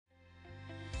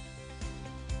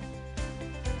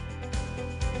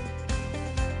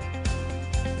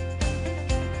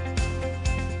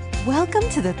Welcome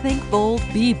to the Think Bold,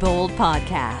 Be Bold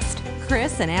podcast.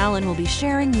 Chris and Alan will be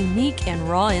sharing unique and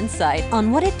raw insight on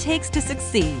what it takes to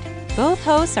succeed. Both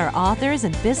hosts are authors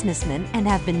and businessmen and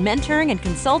have been mentoring and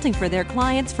consulting for their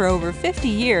clients for over 50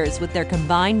 years with their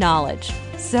combined knowledge.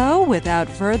 So, without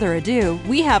further ado,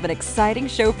 we have an exciting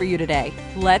show for you today.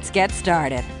 Let's get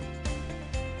started.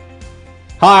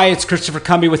 Hi, it's Christopher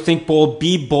Cumby with Think Bold,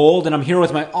 Be Bold, and I'm here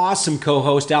with my awesome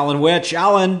co-host, Alan Witch.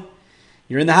 Alan,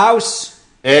 you're in the house.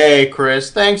 Hey, Chris.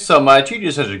 Thanks so much. You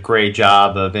do such a great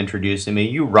job of introducing me.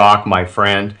 You rock, my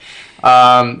friend.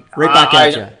 Right back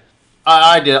at you.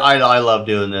 I love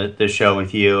doing the show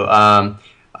with you.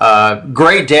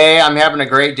 Great day. I'm having a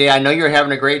great day. I know you're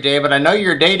having a great day, but I know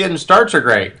your day didn't start so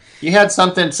great. You had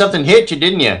something hit you,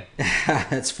 didn't you?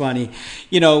 That's funny.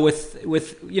 You know, with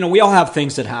we all have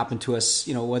things that happen to us,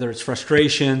 whether it's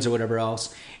frustrations or whatever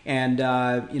else. And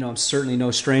I'm certainly no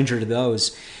stranger to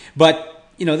those. But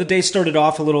the day started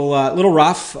off a little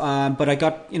rough, but I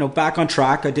got back on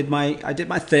track. I did my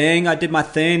thing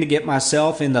to get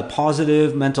myself in the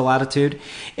positive mental attitude.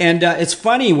 And it's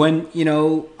funny when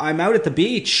I'm out at the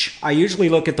beach. I usually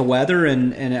look at the weather,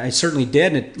 and I certainly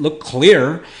did, and it looked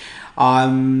clear.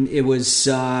 It was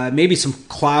maybe some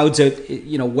clouds out,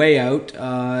 way out,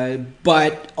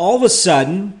 but all of a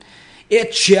sudden,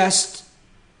 it just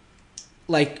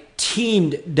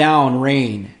teamed down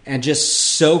rain and just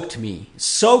soaked me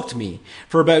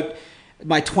for about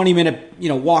my 20-minute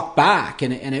walk back,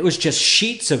 and it was just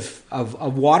sheets of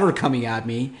water coming at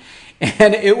me,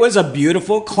 and it was a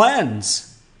beautiful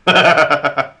cleanse.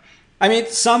 I mean,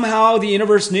 somehow the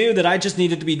universe knew that I just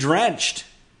needed to be drenched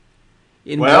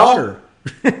in water.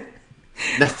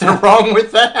 Nothing wrong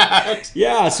with that.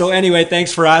 Yeah. So anyway,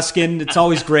 thanks for asking. It's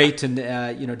always great and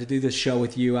to do this show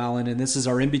with you, Alan. And this is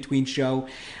our in-between show.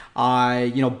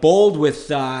 Bold with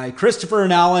Christopher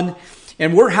and Alan,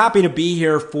 and we're happy to be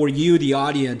here for you, the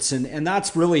audience. And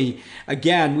that's really,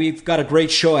 again, we've got a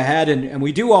great show ahead, and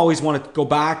we do always want to go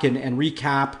back and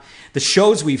recap the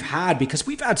shows we've had, because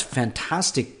we've had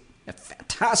fantastic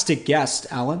guests,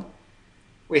 Alan.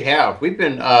 We have. We've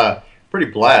been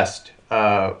pretty blessed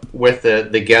with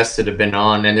the guests that have been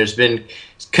on, and there's been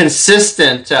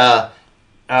consistent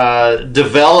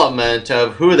development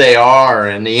of who they are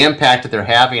and the impact that they're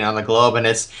having on the globe, and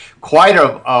it's quite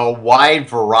a wide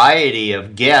variety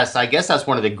of guests. I guess that's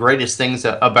one of the greatest things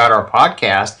about our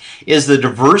podcast is the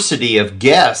diversity of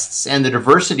guests and the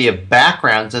diversity of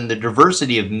backgrounds and the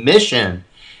diversity of mission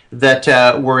that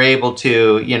we're able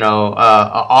to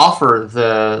offer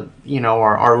the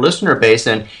our listener base,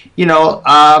 and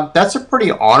that's a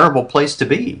pretty honorable place to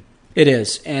be. It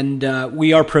is, and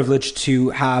we are privileged to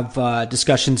have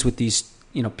discussions with these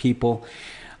people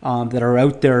that are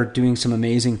out there doing some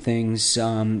amazing things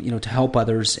to help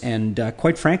others, and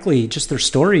quite frankly, just their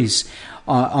stories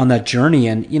on that journey.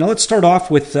 And let's start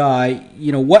off with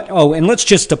and let's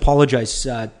just apologize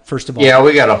first of all. Yeah,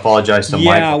 we got to apologize to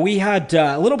Michael. Yeah, we had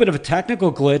a little bit of a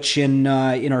technical glitch in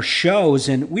our shows,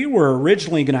 and we were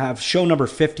originally going to have show number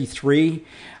 53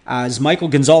 as Michael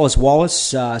Gonzalez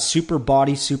Wallace, Super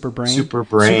Body, Super Brain. Super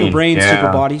Brain, Super Brain, yeah.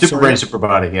 Super Body. Super Brain, Super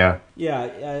Body, yeah. Yeah,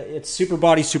 it's Super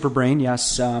Body, Super Brain,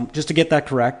 yes, just to get that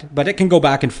correct. But it can go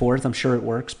back and forth. I'm sure it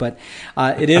works. But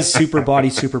it is Super Body,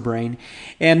 Super Brain.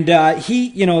 And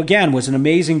he, again, was an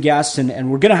amazing guest.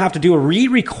 And we're going to have to do a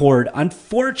re-record,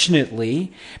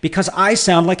 unfortunately, because I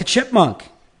sound like a chipmunk.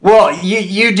 Well,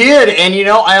 you did. And,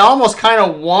 I almost kind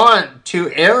of want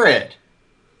to air it.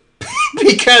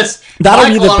 Because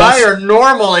Michael and I are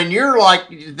normal, and you're like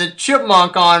the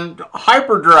chipmunk on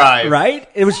hyperdrive. Right?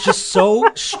 It was just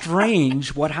so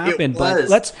strange what happened. But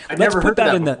let's put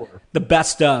that in the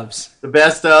best ofs. The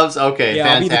best ofs? Okay,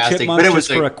 yeah, fantastic. I'll be the chipmunk, but it was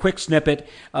just for a quick snippet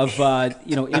of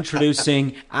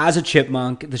introducing as a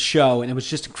chipmunk the show, and it was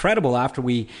just incredible. After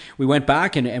we went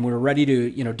back and we were ready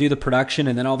to do the production,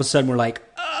 and then all of a sudden we're like,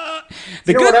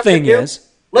 the good thing is.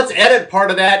 Let's edit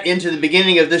part of that into the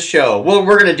beginning of this show. Well,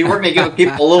 we're going to give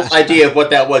people a little idea of what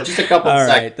that was. Just a couple of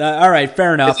seconds. All right,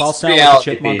 fair enough. I'll sound like a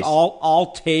chipmunk.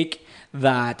 I'll take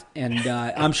that, and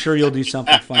I'm sure you'll do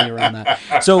something funny around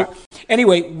that. So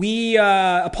anyway, we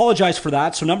apologize for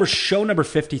that. So show number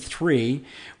 53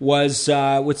 was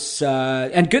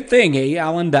and good thing,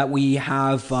 Alan, that we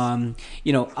have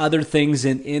other things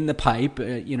in the pipe,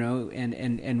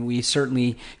 and we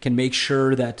certainly can make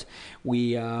sure that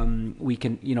we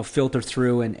can filter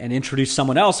through and introduce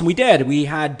someone else, and we did. We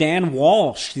had Dan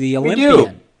Walsh, the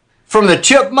Olympian. from the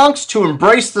Chipmunks to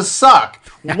Embrace the Suck.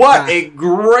 What a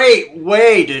great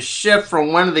way to shift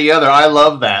from one to the other. I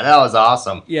love that. That was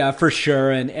awesome. Yeah, for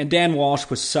sure. And Dan Walsh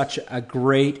was such a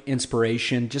great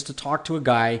inspiration just to talk to a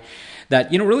guy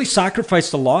that, really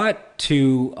sacrificed a lot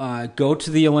to go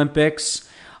to the Olympics.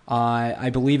 I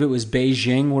believe it was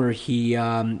Beijing where he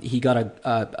got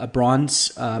a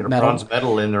bronze medal. Bronze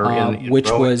medal in there, which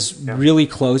rowing. Was really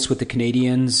close with the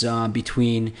Canadians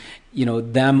between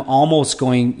them almost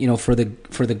going for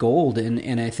the gold,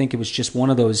 and I think it was just one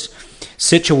of those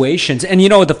situations. And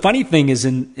the funny thing is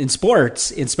in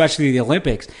sports, especially the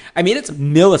Olympics, I mean, it's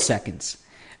milliseconds.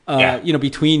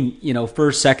 Between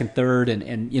first, second, third,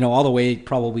 and all the way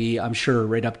probably, I'm sure,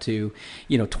 right up to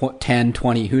 10,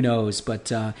 20, who knows, but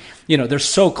they're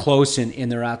so close in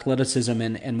their athleticism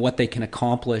and what they can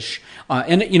accomplish.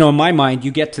 And in my mind,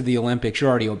 you get to the Olympics, you're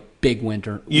already a big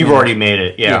winner. You've already made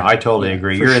it. Yeah, I totally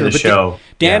agree. You're in the show.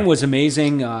 Dan was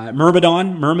amazing.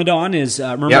 Myrmidon is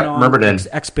Myrmidon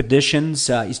Expeditions.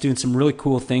 He's doing some really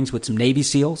cool things with some Navy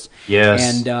SEALs.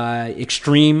 Yes. And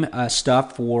extreme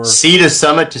stuff for sea to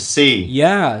summit to sea.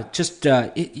 Yeah, just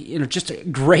just a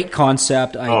great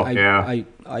concept. I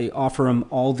offer him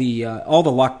all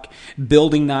the luck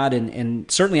building that,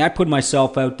 and certainly I put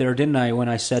myself out there, didn't I? When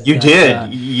I said you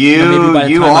did,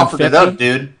 you offered it up,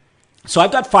 dude. So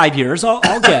I've got 5 years. I'll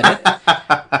get it.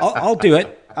 I'll do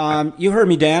it. You heard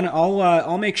me, Dan.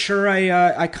 I'll make sure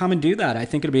I come and do that. I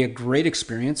think it'll be a great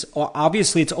experience.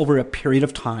 Obviously, it's over a period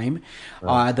of time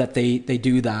that they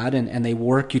do that, and they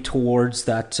work you towards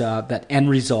that end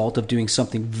result of doing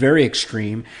something very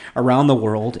extreme around the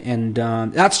world, and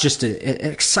that's just an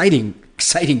exciting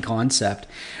concept.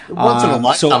 Once in a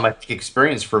lifetime, I think,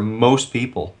 experience for most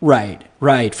people.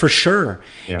 Right, for sure.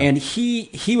 Yeah. And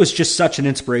he was just such an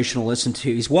inspiration to listen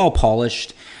to. He's well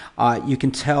polished. You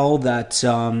can tell that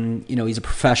he's a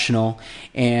professional,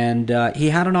 and he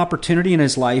had an opportunity in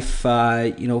his life,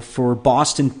 for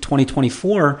Boston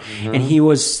 2024, and he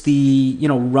was the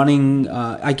running.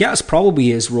 I guess probably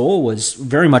his role was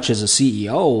very much as a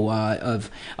CEO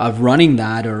of running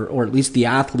that, or at least the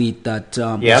athlete that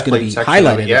was going to be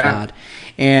highlighted at that.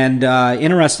 And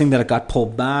interesting that it got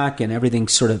pulled back and everything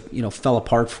sort of fell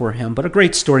apart for him, but a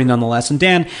great story nonetheless. And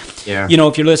Dan,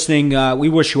 if you're listening, we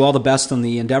wish you all the best on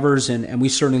the endeavors, and we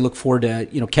certainly look forward to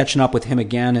catching up with him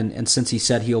again. And since he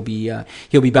said he'll be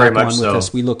back on with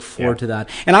us, we look forward to that.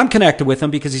 And I'm connected with him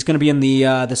because he's going to be in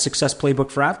the Success Playbook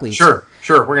for Athletes. Sure.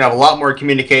 We're going to have a lot more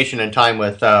communication and time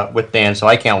with Dan, so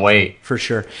I can't wait. For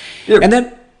sure.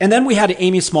 And then we had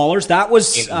Amy Smollers. That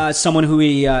was someone who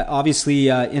we obviously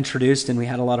introduced, and we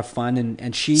had a lot of fun.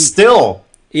 And she still,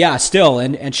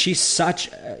 and she's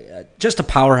such just a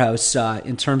powerhouse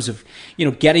in terms of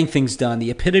getting things done.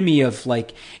 The epitome of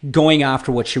like going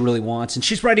after what she really wants. And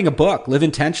she's writing a book, Live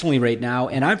Intentionally, right now.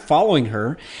 And I'm following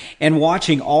her and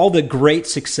watching all the great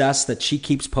success that she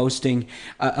keeps posting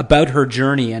about her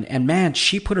journey. And man,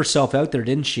 she put herself out there,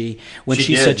 didn't she? When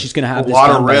she said she's going to have this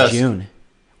done by June.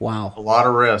 Wow. A lot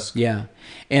of risk. Yeah.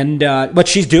 And but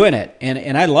she's doing it.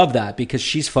 And I love that because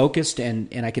she's focused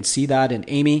and I can see that. And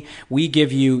Amy, we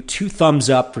give you 2 thumbs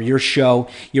up for your show.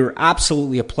 You're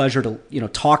absolutely a pleasure to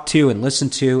talk to and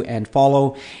listen to and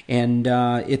follow. And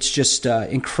it's just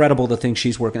incredible the things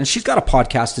she's working. And she's got a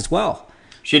podcast as well.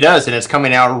 She does, and it's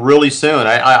coming out really soon.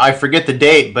 I forget the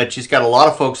date, but she's got a lot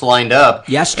of folks lined up.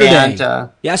 Yesterday.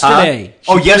 Yesterday, that's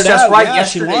right. Yeah,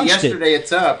 yesterday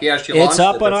it's up. Yeah, she launched it. It's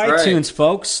up on iTunes, right.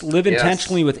 Folks. Live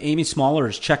Intentionally with Amy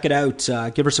Smollers. Check it out.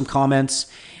 Give her some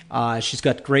comments. She's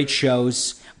got great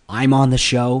shows. I'm on the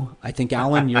show. I think,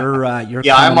 Alan, you're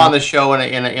I'm on the show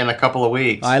in a couple of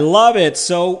weeks. I love it.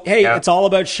 So, hey, It's all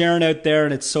about sharing out there,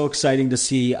 and it's so exciting to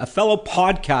see a fellow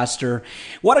podcaster.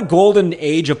 What a golden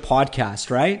age of podcast,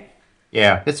 right?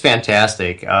 Yeah, it's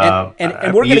fantastic.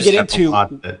 And we're going to get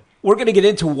into we're going to get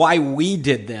into why we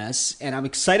did this, and I'm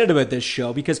excited about this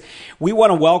show because we want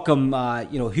to welcome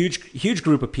huge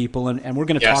group of people, and we're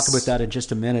going to talk about that in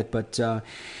just a minute. But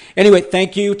anyway,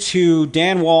 thank you to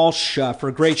Dan Walsh for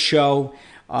a great show.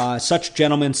 Such a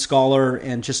gentleman, scholar,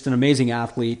 and just an amazing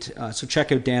athlete. So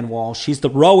check out Dan Walsh. He's the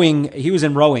rowing. He was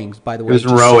in rowing, by the way. He was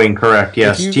in rowing, correct.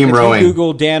 Yes, team rowing. If you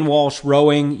Google Dan Walsh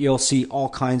rowing, you'll see all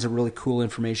kinds of really cool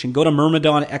information. Go to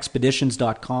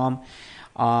myrmidonexpeditions.com.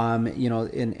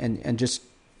 And just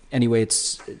anyway,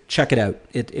 check it out.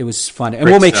 It was fun, and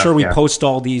we'll make sure we post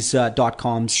all these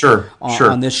 .coms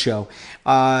on this show.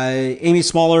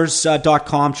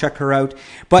 AmySmollers.com, check her out.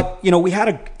 But we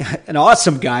had an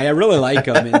awesome guy. I really like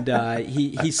him, and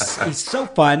he's so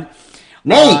fun.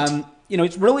 Nate.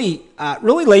 he's really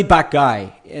laid back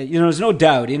guy. There's no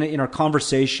doubt in our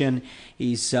conversation.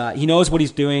 He knows what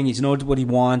he's doing. He knows what he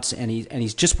wants, and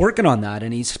he's just working on that.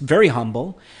 And he's very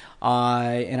humble.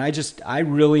 And I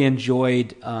really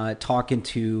enjoyed talking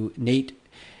to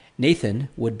Nathan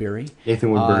Woodbury.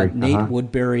 Nate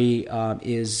Woodbury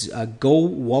is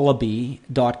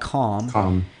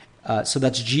GoWallaby.com. So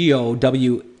that's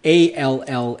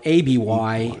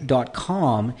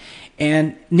GoWallaby.com.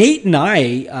 And Nate and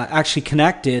I actually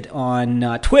connected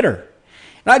on Twitter.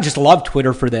 And I just love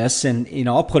Twitter for this, and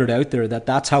I'll put it out there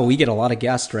that's how we get a lot of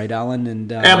guests, right, Alan?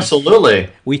 And absolutely,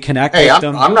 we connect with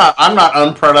them. I'm not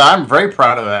unproud of that. I'm very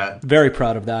proud of that. Very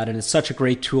proud of that, and it's such a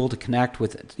great tool to connect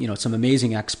with some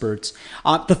amazing experts.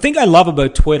 The thing I love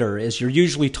about Twitter is you're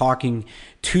usually talking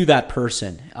to that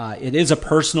person. It is a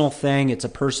personal thing. It's a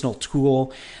personal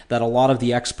tool that a lot of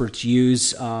the experts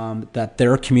use. That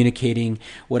they're communicating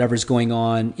whatever's going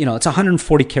on. It's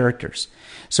 140 characters,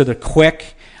 so they're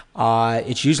quick.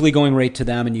 It's usually going right to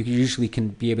them, and you usually can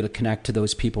be able to connect to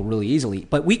those people really easily.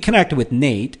 But we connected with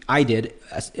Nate. I did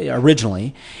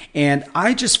originally, and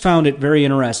I just found it very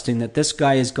interesting that this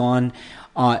guy has gone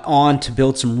on to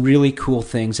build some really cool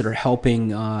things that are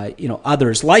helping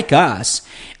others like us,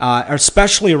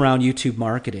 especially around YouTube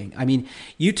marketing. I mean,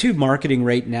 YouTube marketing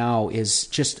right now is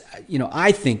just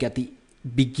I think at the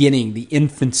beginning, the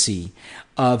infancy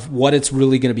of what it's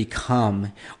really going to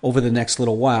become over the next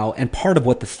little while, and part of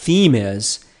what the theme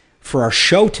is for our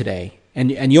show today.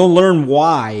 And you'll learn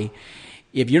why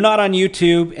if you're not on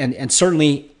YouTube, and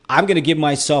certainly I'm going to give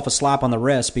myself a slap on the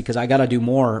wrist because I got to do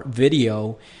more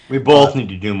video. We both need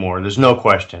to do more. There's no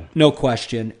question. No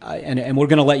question. And we're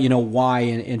going to let you know why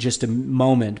in just a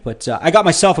moment. But I got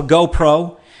myself a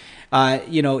GoPro.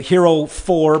 Hero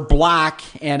 4 Black,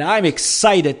 and I'm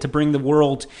excited to bring the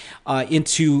world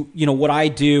into what I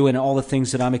do and all the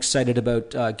things that I'm excited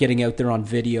about getting out there on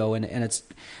video, and it's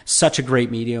such a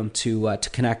great medium to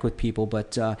connect with people.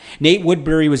 But Nate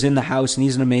Woodbury was in the house, and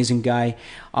he's an amazing guy.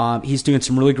 He's doing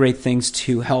some really great things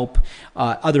to help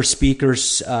other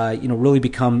speakers, really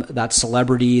become that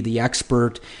celebrity, the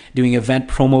expert, doing event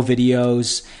promo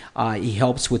videos. He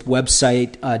helps with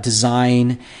website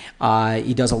design.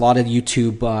 He does a lot of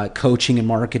YouTube coaching and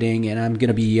marketing, and I'm going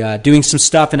to be doing some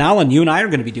stuff. And Alan, you and I are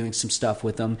going to be doing some stuff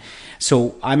with him.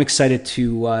 So I'm excited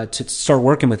to start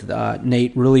working with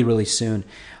Nate really, really soon.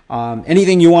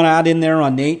 Anything you want to add in there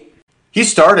on Nate? He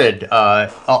started a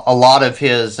lot of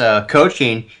his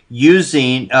coaching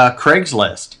using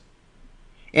Craigslist.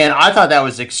 And I thought that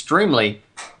was extremely,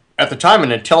 at the time,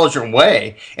 an intelligent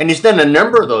way. And he's done a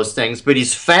number of those things, but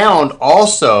he's found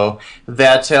also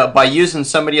that by using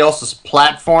somebody else's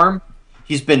platform,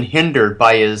 he's been hindered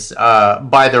by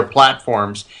their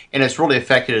platforms, and it's really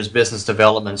affected his business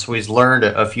development. So he's learned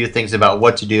a few things about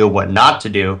what to do, what not to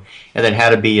do, and then how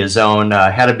to be his own,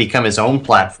 how to become his own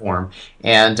platform,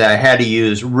 and how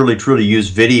to really truly use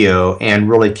video and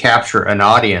really capture an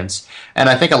audience. And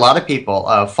I think a lot of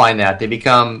people find that they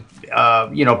become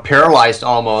paralyzed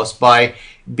almost by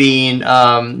being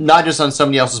not just on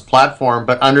somebody else's platform,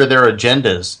 but under their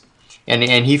agendas.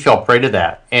 And he fell prey to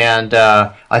that. And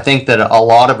I think that a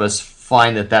lot of us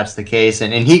find that that's the case.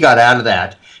 And he got out of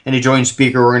that. And he joined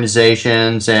speaker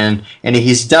organizations, and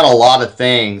he's done a lot of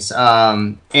things.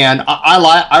 And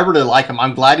I really like him.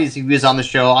 I'm glad he was on the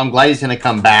show. I'm glad he's going to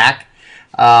come back.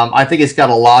 I think he's got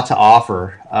a lot to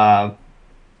offer.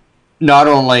 Not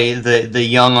only the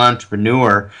young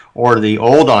entrepreneur or the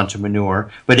old entrepreneur,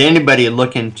 but anybody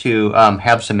looking to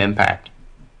have some impact.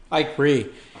 I agree.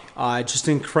 Just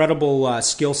an incredible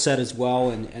skill set as well,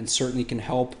 and certainly can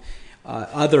help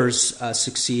others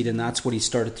succeed. And that's what he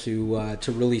started to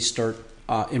really start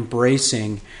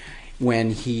embracing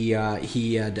when he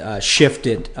had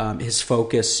shifted his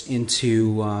focus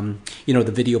into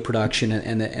the video production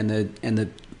and the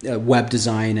web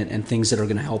design and things that are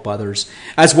going to help others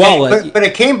as well. But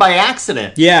it came by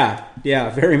accident. Yeah,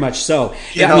 very much so.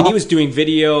 Yeah, I mean, he was doing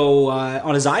video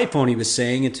on his iPhone, he was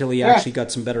saying, until he actually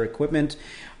got some better equipment,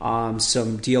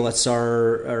 some DLSR,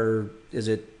 or is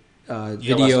it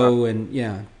video, DLSR. and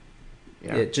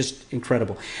just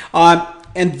incredible.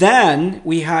 And then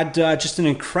we had just an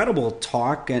incredible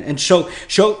talk, and show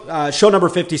number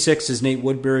 56 is Nate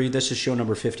Woodbury. This is show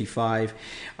number 55.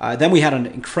 Then we had an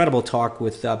incredible talk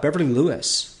with Beverly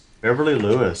Lewis. Beverly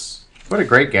Lewis, what a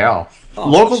great gal!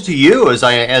 Local to you, as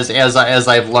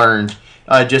I've learned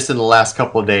just in the last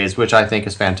couple of days, which I think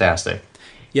is fantastic.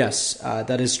 Yes,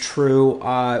 that is true.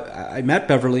 I met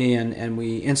Beverly, and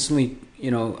we instantly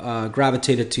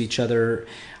gravitated to each other,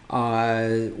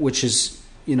 which is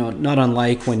not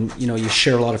unlike when, you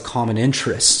share a lot of common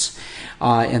interests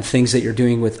and things that you're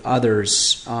doing with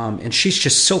others. And she's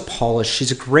just so polished.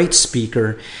 She's a great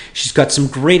speaker. She's got some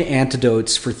great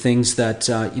antidotes for things that,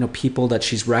 people that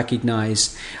she's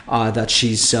recognized, that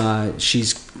she's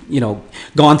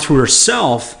gone through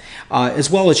herself.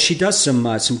 As well as she does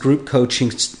some group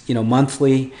coaching,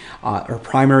 monthly, her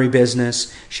primary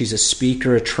business. She's a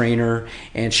speaker, a trainer,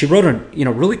 and she wrote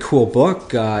a really cool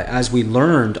book. As we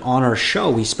learned on our show,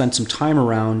 we spent some time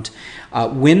around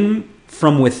Win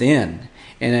from Within,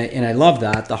 and I love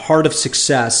that, the heart of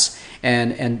success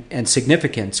and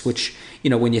significance. Which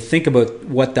when you think about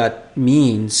what that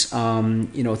means,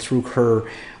 through her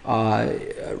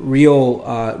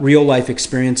real life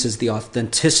experiences, the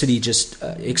authenticity just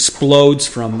explodes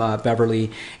from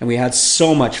Beverly, and we had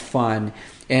so much fun.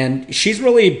 And she's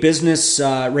really a business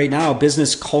right now, a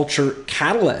business culture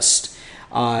catalyst,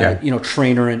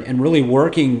 trainer, and really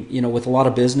working with a lot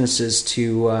of businesses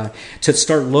to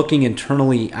start looking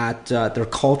internally at their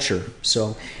culture.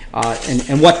 So.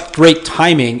 And what great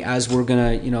timing, as we're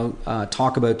going to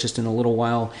talk about just in a little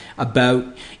while,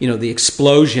 about the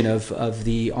explosion of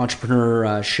the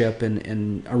entrepreneurship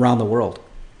and around the world.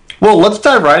 Well, let's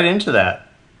dive right into that.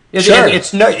 Sure.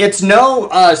 It's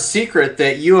no secret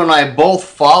that you and I both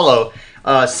follow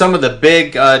some of the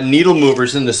big needle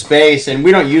movers in the space, and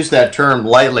we don't use that term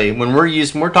lightly. When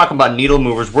we're talking about needle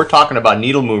movers, we're talking about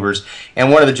needle movers.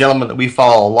 And one of the gentlemen that we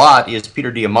follow a lot is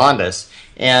Peter Diamandis.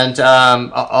 And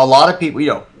a lot of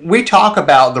people, we talk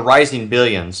about the rising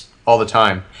billions all the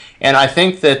time. And I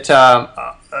think that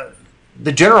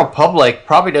the general public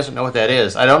probably doesn't know what that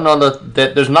is. I don't know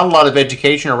that there's not a lot of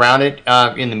education around it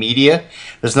in the media.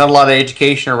 There's not a lot of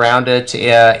education around it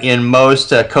in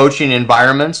most coaching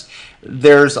environments.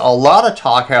 There's a lot of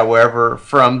talk, however,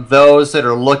 from those that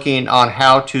are looking on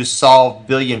how to solve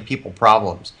billion people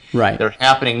problems. Right. They're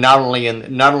happening not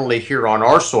only here on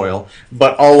our soil,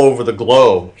 but all over the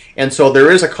globe. And so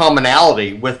there is a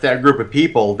commonality with that group of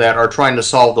people that are trying to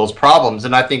solve those problems.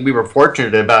 And I think we were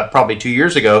fortunate about probably 2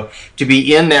 years ago to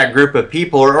be in that group of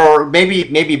people, or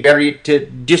maybe better to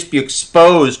just be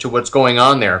exposed to what's going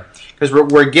on there. Because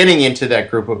we're getting into that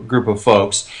group of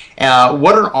folks.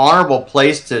 What an honorable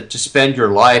place to spend your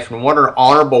life, and what an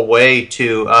honorable way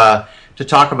to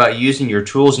talk about using your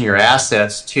tools and your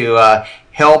assets to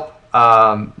help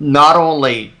not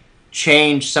only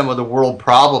change some of the world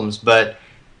problems, but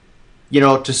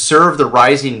to serve the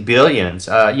rising billions.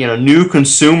 New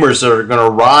consumers are going to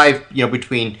arrive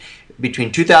between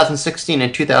 2016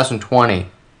 and 2020.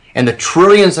 And the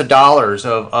trillions of dollars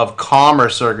of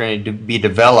commerce are going to be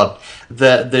developed.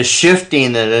 The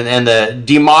shifting and the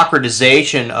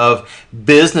democratization of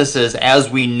businesses as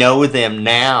we know them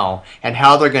now, and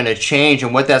how they're going to change,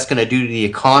 and what that's going to do to the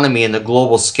economy and the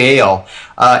global scale.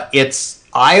 It's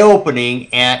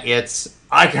eye-opening, and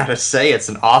I gotta say, it's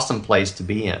an awesome place to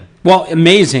be in. Well,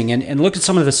 amazing. And look at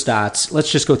some of the stats. Let's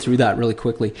just go through that really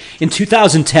quickly. In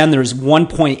 2010, there's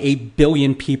 1.8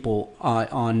 billion people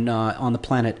on the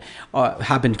planet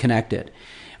have been connected.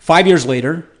 5 years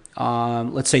later,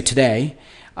 let's say today,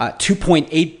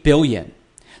 2.8 billion.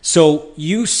 So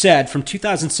you said from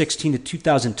 2016 to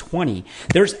 2020,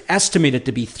 there's estimated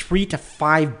to be 3 to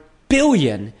 5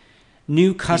 billion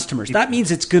new customers. That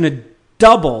means it's going to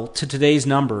double to today's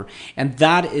number, and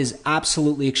that is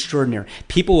absolutely extraordinary.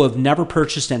 People who have never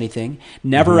purchased anything,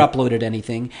 never uploaded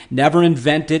anything, never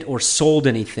invented or sold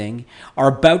anything, are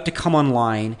about to come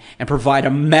online and provide a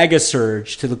mega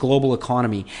surge to the global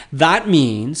economy. That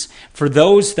means for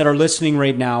those that are listening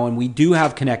right now, and we do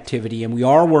have connectivity and we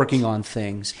are working on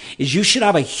things, is you should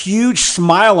have a huge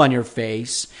smile on your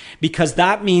face, because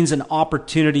that means an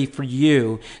opportunity for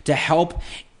you to help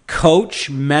coach,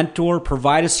 mentor,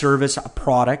 provide a service, a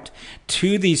product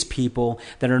to these people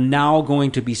that are now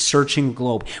going to be searching the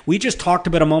globe. We just talked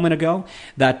about a moment ago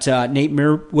that Nate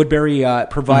Woodbury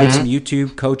provides some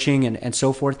YouTube coaching and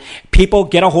so forth. People,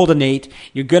 get a hold of Nate.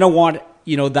 You're going to want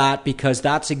that, because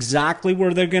that's exactly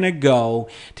where they're going to go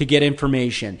to get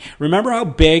information. Remember how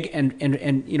big,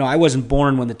 and I wasn't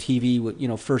born when the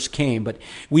TV first came, but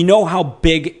we know how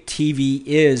big TV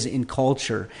is in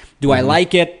culture. Do I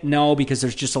like it? No, because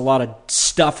there's just a lot of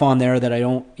stuff on there that I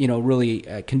don't, really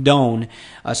condone,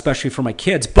 especially for my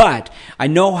kids. But I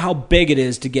know how big it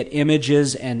is to get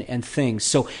images and things.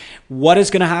 So what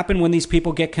is going to happen when these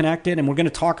people get connected? And we're going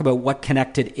to talk about what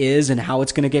connected is and how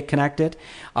it's going to get connected.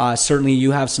 Certainly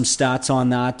you have some stats on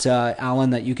that,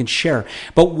 Alan, that you can share.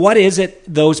 But what is it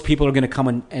those people are going to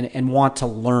come and want to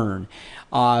learn?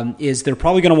 is they're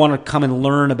probably going to want to come and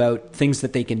learn about things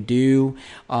that they can do,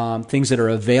 things that are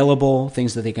available,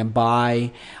 things that they can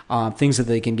buy, things that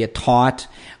they can get taught.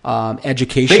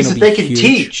 Education things will that be they can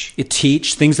huge.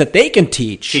 Teach things that they can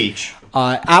teach.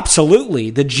 Absolutely,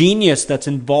 the genius that's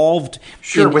involved.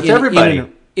 With everybody.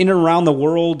 In and around the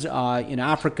world, in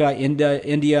Africa,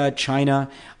 India, China,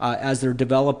 as they're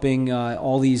developing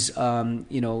all these,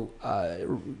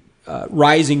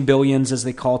 rising billions, as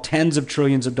they call, tens of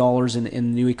trillions of dollars in the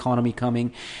new economy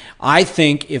coming. I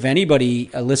think if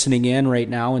anybody listening in right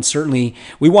now, and certainly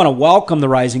we want to welcome the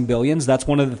rising billions. That's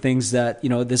one of the things that,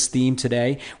 this theme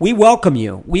today, we welcome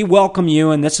you. We welcome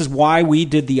you. And this is why we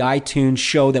did the iTunes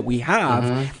show that we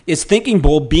have, is thinking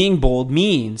bold, being bold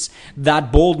means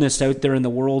that boldness out there in the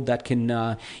world that can,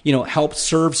 help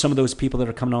serve some of those people that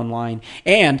are coming online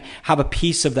and have a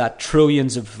piece of that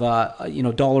trillions of,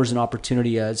 dollars in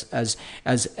opportunity as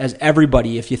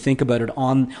everybody, if you think about it,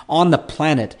 on the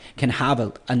planet can have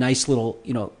a nice little,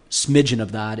 smidgen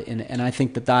of that. And I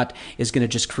think that is going to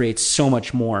just create so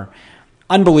much more.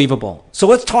 Unbelievable. So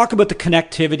let's talk about the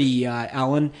connectivity,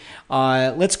 Alan.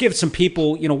 Let's give some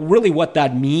people, really what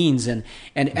that means and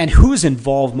who's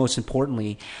involved, most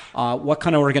importantly, what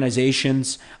kind of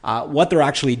organizations, what they're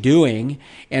actually doing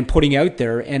and putting out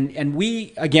there. And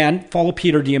we, again, follow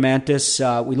Peter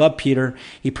Diamandis. We love Peter.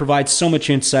 He provides so much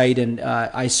insight, and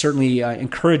I certainly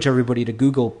encourage everybody to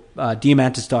Google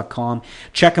diamandis.com.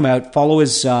 Check him out. Follow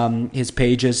his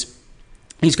pages.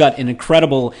 He's got an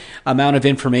incredible amount of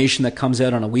information that comes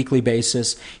out on a weekly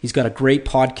basis. He's got a great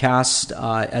podcast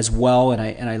as well,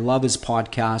 and I love his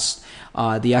podcast,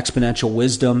 The Exponential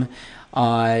Wisdom.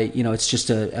 It's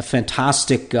just a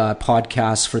fantastic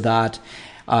podcast for that.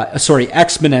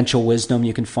 Exponential Wisdom.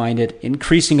 You can find it.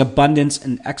 Increasing Abundance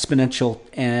and Exponential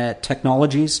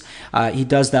Technologies. He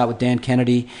does that with Dan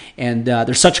Kennedy, and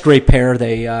they're such a great pair.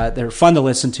 They're fun to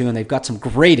listen to, and they've got some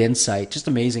great insight. Just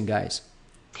amazing guys.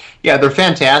 Yeah, they're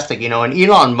fantastic, and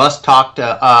Elon Musk talked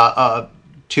to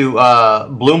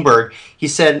Bloomberg. He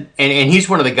said, and he's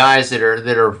one of the guys that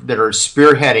are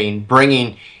spearheading,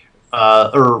 bringing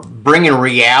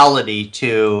reality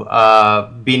to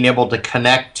being able to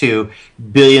connect to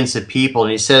billions of people.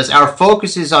 And he says, our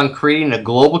focus is on creating a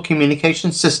global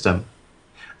communication system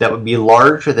that would be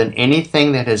larger than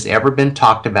anything that has ever been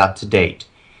talked about to date.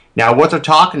 Now, what they're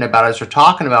talking about is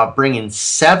bringing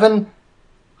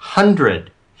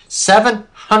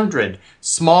 700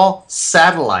 small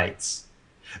satellites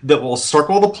that will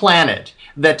circle the planet,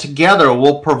 that together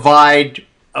will provide,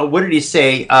 8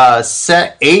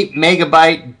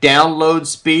 megabyte download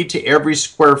speed to every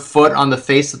square foot on the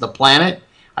face of the planet.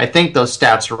 I think those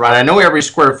stats are right. I know every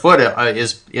square foot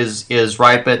is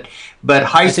right, but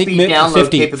high speed download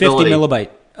capability. 50 millibyte.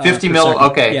 50 mil.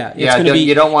 Okay. Yeah.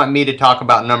 You don't want me to talk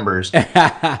about numbers.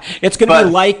 It's going to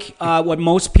be like what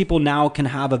most people now can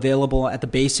have available at the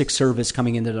basic service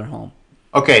coming into their home.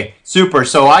 Okay, super.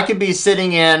 So I could be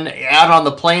sitting out on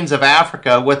the plains of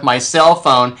Africa with my cell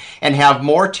phone and have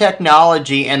more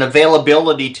technology and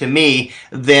availability to me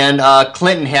than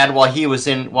Clinton had while he was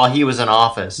in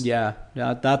office. Yeah,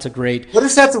 that's a great. What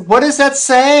does that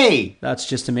say? That's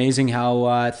just amazing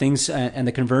how things and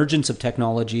the convergence of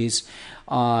technologies,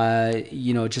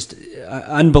 just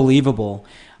umbelievable.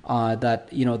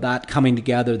 That coming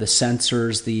together, the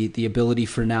sensors, the ability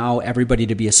for now everybody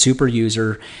to be a super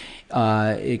user.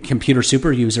 A computer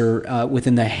super user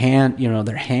within their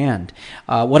hand.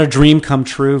 What a dream come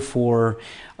true for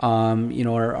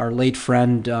our late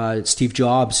friend Steve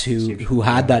Jobs, who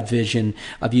had that vision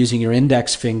of using your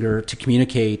index finger to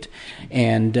communicate,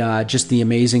 and just the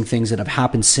amazing things that have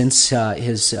happened since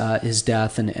his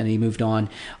death and he moved on.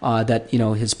 That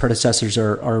his predecessors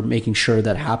are making sure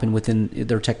that happen within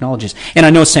their technologies. And I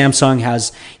know Samsung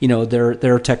has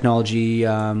their technology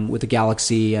with the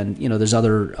Galaxy, and there's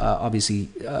other obviously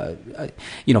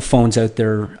phones out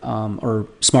there, or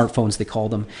smartphones they call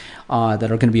them, that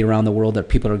are going to be around the world that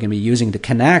people are going to be using to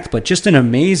connect. But just an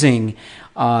amazing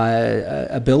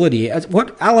ability.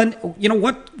 Alan,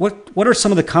 what are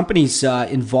some of the companies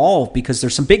involved? Because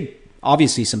there's some big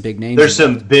names. There's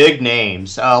some big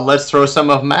names. Let's throw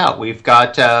some of them out. We've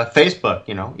got Facebook,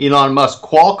 Elon Musk,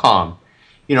 Qualcomm.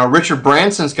 Richard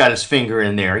Branson's got his finger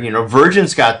in there.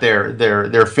 Virgin's got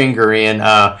their finger in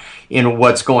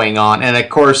what's going on, and of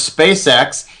course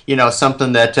SpaceX.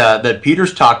 Something that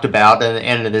Peter's talked about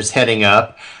and it is heading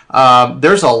up.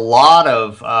 There's a lot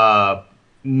of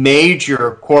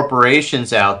major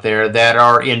corporations out there that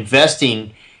are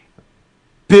investing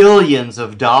billions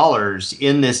of dollars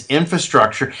in this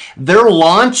infrastructure. They're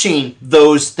launching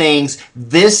those things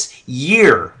this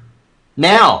year.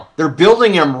 Now, they're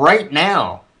building them right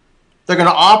now. They're going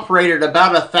to operate at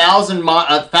about 1,000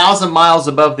 miles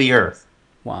above the Earth.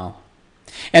 Wow.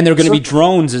 And they're going to be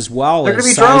drones as well, the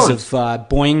size drones. of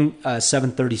Boeing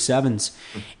 737s,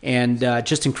 and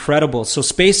just incredible. So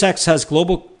SpaceX has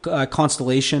global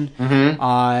constellation.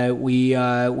 We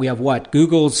have what?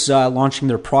 Google's launching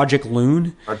their Project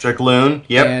Loon. Project Loon,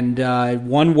 yep. And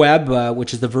OneWeb,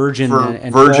 which is the Virgin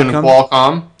and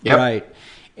Qualcomm. Yep. Right.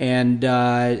 And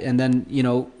then, you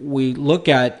know, we look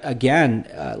at, again,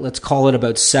 let's call it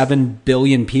about 7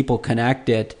 billion people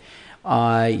connected,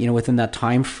 you know, within that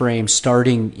time frame,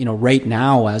 starting, you know, right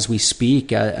now as we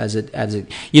speak, as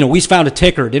it, you know, we found a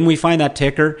ticker, didn't we find that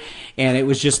ticker? And it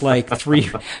was just like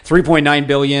 3.9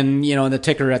 billion, you know, and the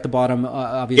ticker at the bottom,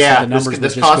 obviously the numbers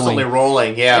this were just constantly going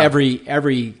rolling. Yeah.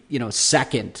 Every, you know,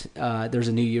 second, there's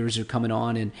a new user coming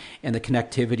on and the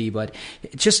connectivity, but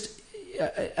it just,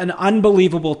 an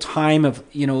unbelievable time of,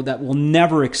 you know, that we'll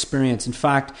never experience. In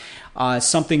fact,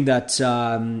 something that,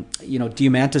 you know,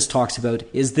 Diamantis talks about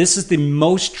is this is the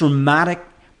most dramatic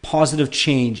positive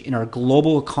change in our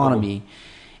global economy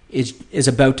is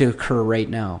about to occur right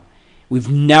now. We've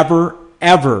never,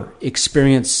 ever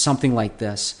experienced something like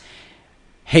this.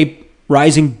 Hey,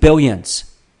 Rising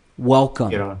Billions,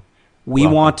 welcome. We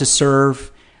want to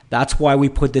serve. That's why we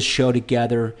put this show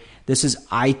together. This is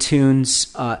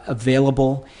iTunes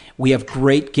available. We have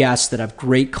great guests that have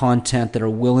great content that are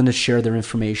willing to share their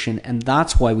information, and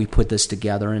that's why we put this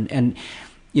together. And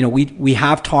you know, we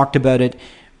have talked about it.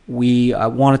 We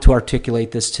wanted to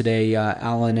articulate this today,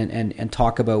 Alan, and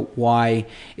talk about why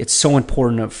it's so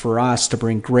important for us to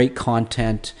bring great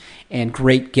content and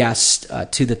great guests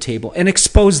to the table and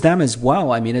expose them as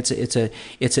well. I mean, it's a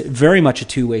very much a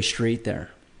two-way street there.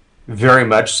 Very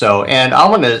much so. And I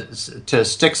want to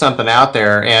stick something out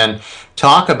there and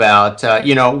talk about,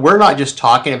 you know, we're not just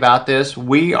talking about this.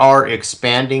 We are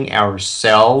expanding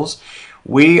ourselves.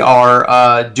 We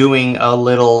are doing a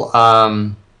little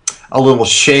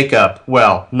shakeup.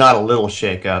 Well, not a little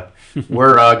shakeup.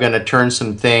 We're going to turn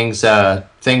some things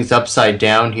upside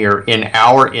down here in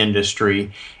our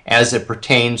industry as it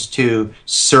pertains to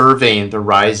serving the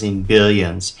rising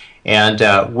billions. And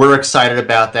we're excited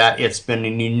about that. It's been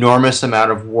an enormous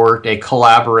amount of work, a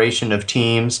collaboration of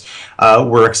teams.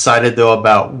 We're excited, though,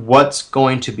 about what's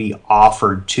going to be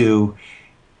offered to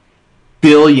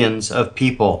billions of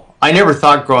people. I never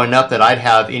thought growing up that I'd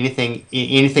have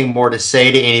anything more to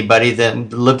say to anybody than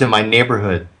lived in my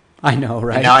neighborhood. I know,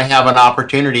 right? And now I have an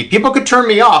opportunity. People could turn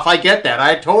me off. I get that.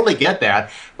 I totally get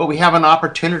that. But we have an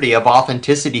opportunity of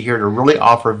authenticity here to really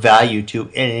offer value to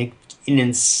an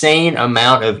insane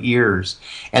amount of ears,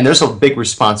 and there's a big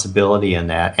responsibility in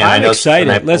that. And I'm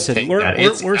excited. Listen,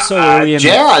 we're so early in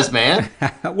jazz, man.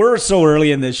 We're so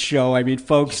early in this show. I mean,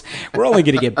 folks, we're only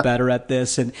going to get better at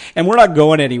this, and we're not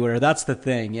going anywhere. That's the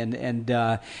thing. And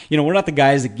you know, we're not the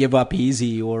guys that give up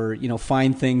easy or, you know,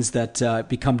 find things that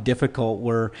become difficult.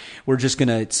 We're just going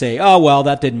to say, oh well,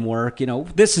 that didn't work. You know,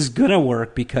 this is going to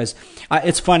work because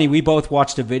it's funny. We both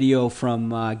watched a video from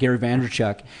Gary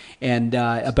Vaynerchuk and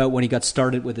about when he got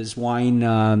started with his wine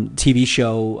TV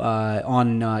show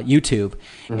on YouTube,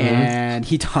 and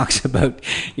he talks about,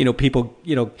 you know, people,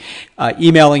 you know,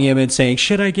 emailing him and saying,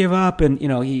 should I give up? And, you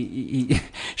know, he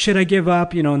should I give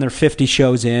up? You know, and they're 50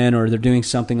 shows in, or they're doing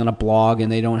something on a blog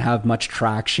and they don't have much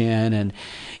traction, and,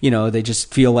 you know, they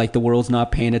just feel like the world's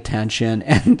not paying attention.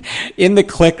 And in the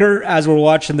clicker, as we're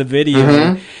watching the video,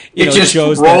 you know, it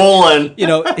shows rolling. That, you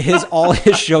know, all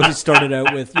his shows he started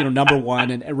out with, you know, number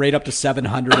one and right up to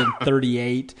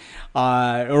 738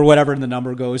 or whatever the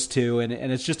number goes to, and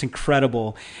it's just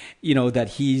incredible, you know, that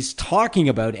he's talking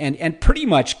about and pretty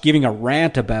much giving a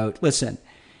rant about, listen,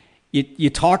 you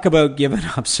talk about giving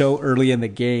up so early in the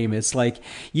game. It's like,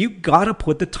 you got to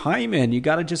put the time in. You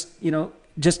got to just, you know,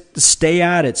 just stay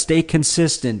at it, stay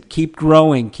consistent, keep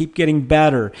growing, keep getting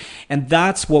better. And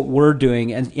that's what we're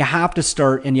doing. And you have to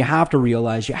start, and you have to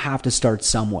realize you have to start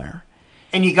somewhere.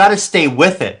 And you got to stay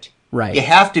with it. Right. You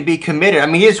have to be committed. I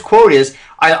mean, his quote is,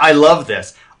 I love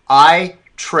this, I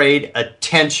trade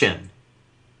attention,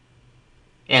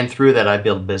 and through that I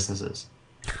build businesses.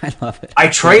 I love it. I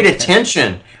trade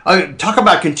attention. Talk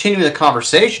about continuing the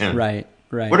conversation. Right.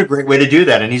 Right. What a great way to do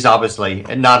that. And he's obviously,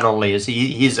 not only is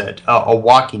he's a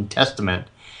walking testament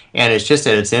and it's just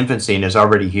at its infancy and is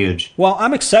already huge. Well,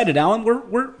 I'm excited, Alan.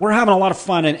 We're having a lot of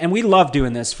fun, and we love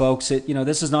doing this, folks.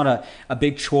 This is not a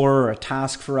big chore or a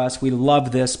task for us. We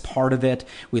love this part of it.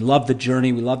 We love the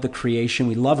journey. We love the creation.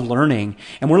 We love learning,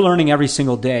 and we're learning every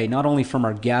single day, not only from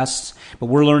our guests, but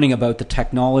we're learning about the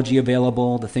technology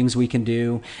available, the things we can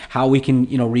do, how we can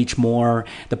reach more,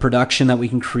 the production that we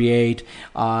can create,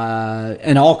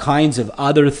 and all kinds of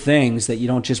other things that you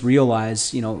don't just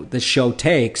realize this show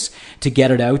takes to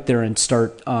get it out there and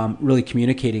start really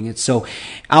communicating it. So,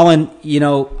 Alan,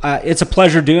 it's a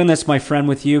pleasure doing this, my friend,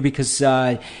 with you, because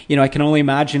I can only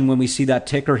imagine when we see that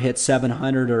ticker hit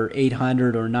 700 or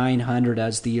 800 or 900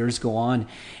 as the years go on,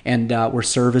 and we're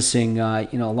servicing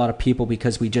a lot of people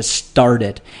because we just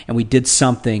started and we did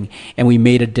something and we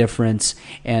made a difference,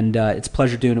 and it's a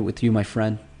pleasure doing it with you, my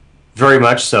friend. Very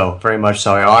much so. Very much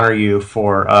so. I honor you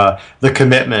for the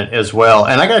commitment as well.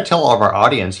 And I got to tell all of our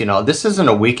audience, this isn't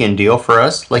a weekend deal for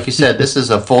us. Like you said, this is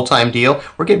a full-time deal.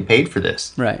 We're getting paid for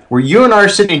this. Right. Where you and I are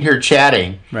sitting here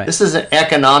chatting, right. This is an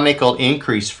economical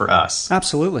increase for us.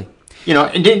 Absolutely.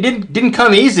 It didn't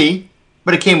come easy,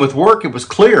 but it came with work. It was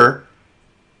clear.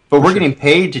 But we're getting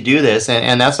paid to do this,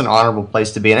 and that's an honorable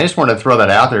place to be. And I just want to throw that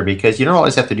out there because you don't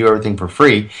always have to do everything for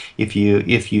free if you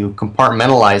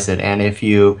compartmentalize it, and if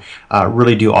you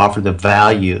really do offer the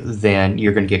value, then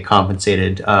you're going to get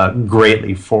compensated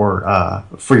greatly for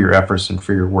your efforts and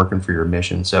for your work and for your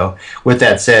mission. So with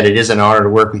that said, it is an honor to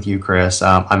work with you, Chris.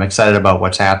 I'm excited about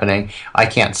what's happening. I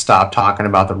can't stop talking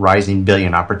about the rising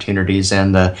billion opportunities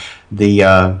and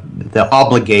the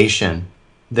obligation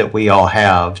that we all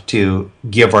have to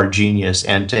give our genius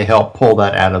and to help pull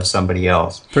that out of somebody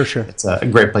else. For sure. It's a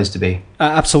great place to be.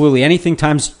 Absolutely. Anything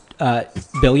times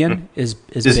billion is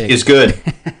big. Is good.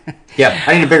 Yeah,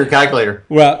 I need a bigger calculator.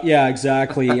 Well, yeah,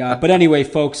 exactly. But anyway,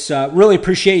 folks, really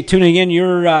appreciate tuning in.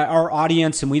 You're our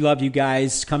audience, and we love you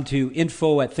guys. Come to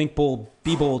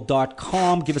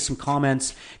info@thinkboldbebold.com. Give us some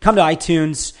comments. Come to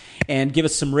iTunes and give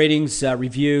us some ratings,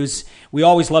 reviews. We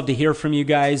always love to hear from you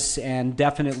guys, and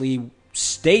definitely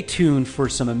stay tuned for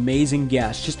some amazing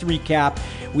guests. Just to recap,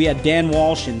 we had Dan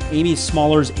Walsh and Amy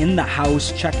Smollers in the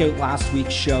house. Check out last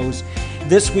week's shows.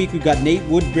 This week we've got Nate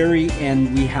Woodbury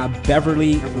and we have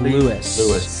Beverly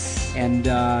Lewis.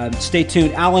 And stay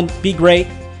tuned. Alan, be great.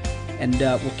 And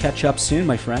we'll catch up soon,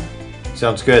 my friend.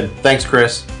 Sounds good. Thanks,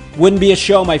 Chris. Wouldn't be a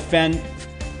show, my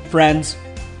friends.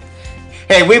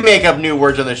 Hey, we make up new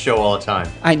words on this show all the time.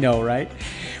 I know, right?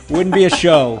 Wouldn't be a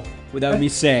show without me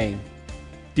saying,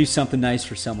 do something nice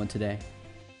for someone today.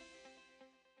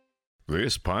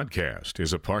 This podcast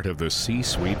is a part of the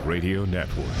C-Suite Radio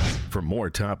Network. For more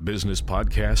top business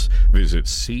podcasts, visit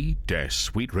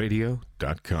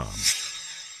c-suiteradio.com.